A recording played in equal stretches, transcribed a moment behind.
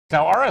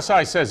Now,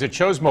 RSI says it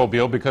chose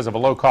Mobile because of a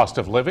low cost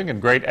of living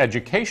and great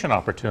education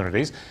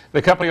opportunities.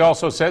 The company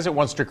also says it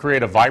wants to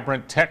create a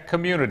vibrant tech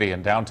community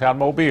in downtown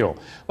Mobile.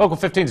 Local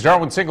 15's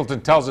Darwin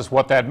Singleton tells us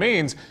what that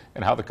means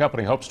and how the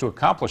company hopes to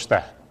accomplish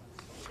that.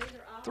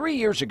 3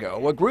 years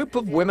ago, a group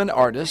of women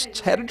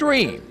artists had a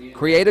dream: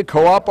 create a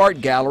co-op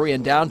art gallery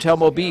in downtown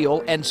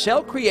Mobile and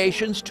sell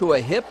creations to a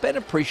hip and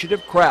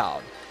appreciative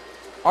crowd.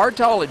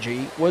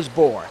 Artology was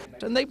born,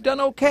 and they've done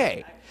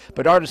okay.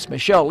 But artist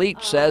Michelle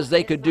Leech says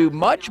they could do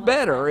much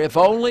better if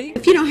only...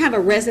 If you don't have a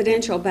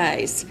residential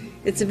base,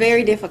 it's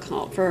very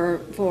difficult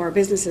for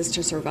businesses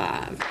to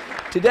survive.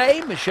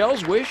 Today,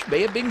 Michelle's wish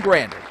may have been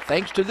granted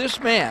thanks to this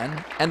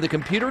man and the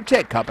computer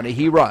tech company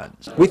he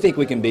runs. We think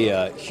we can be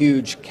a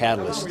huge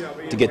catalyst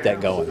to get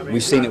that going.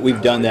 We've seen it.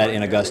 We've done that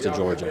in Augusta,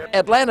 Georgia.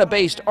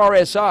 Atlanta-based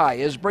RSI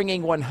is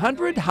bringing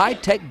 100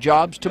 high-tech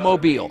jobs to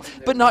Mobile,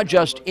 but not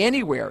just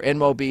anywhere in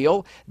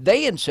Mobile.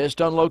 They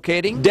insist on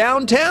locating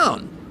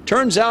downtown.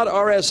 Turns out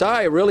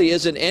RSI really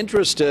isn't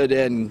interested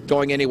in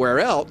going anywhere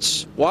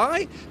else.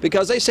 Why?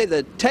 Because they say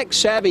the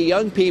tech-savvy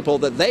young people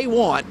that they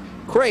want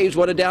craves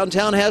what a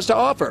downtown has to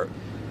offer,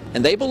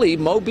 and they believe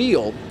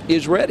Mobile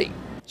is ready.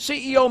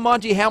 CEO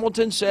Monty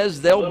Hamilton says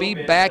they'll be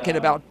back in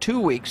about 2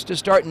 weeks to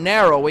start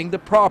narrowing the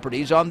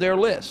properties on their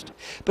list.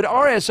 But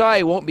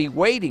RSI won't be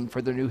waiting for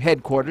the new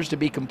headquarters to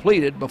be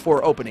completed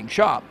before opening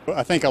shop.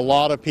 I think a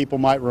lot of people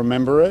might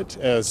remember it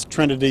as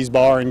Trinity's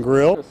Bar and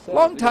Grill.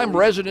 Longtime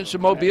residents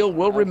of Mobile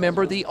will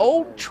remember the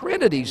old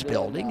Trinity's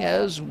building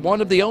as one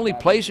of the only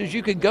places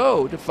you could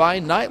go to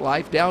find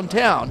nightlife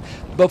downtown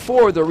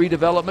before the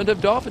redevelopment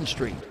of Dauphin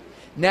Street.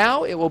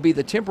 Now it will be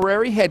the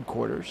temporary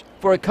headquarters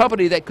for a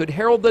company that could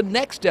herald the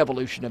next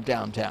evolution of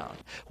downtown.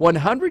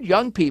 100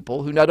 young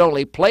people who not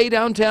only play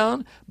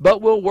downtown,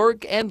 but will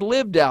work and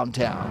live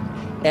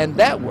downtown. And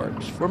that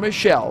works for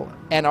Michelle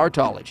and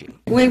Artology.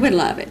 We would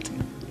love it.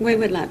 We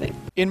would love it.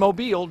 In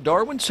Mobile,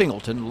 Darwin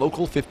Singleton,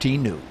 Local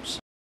 15 News.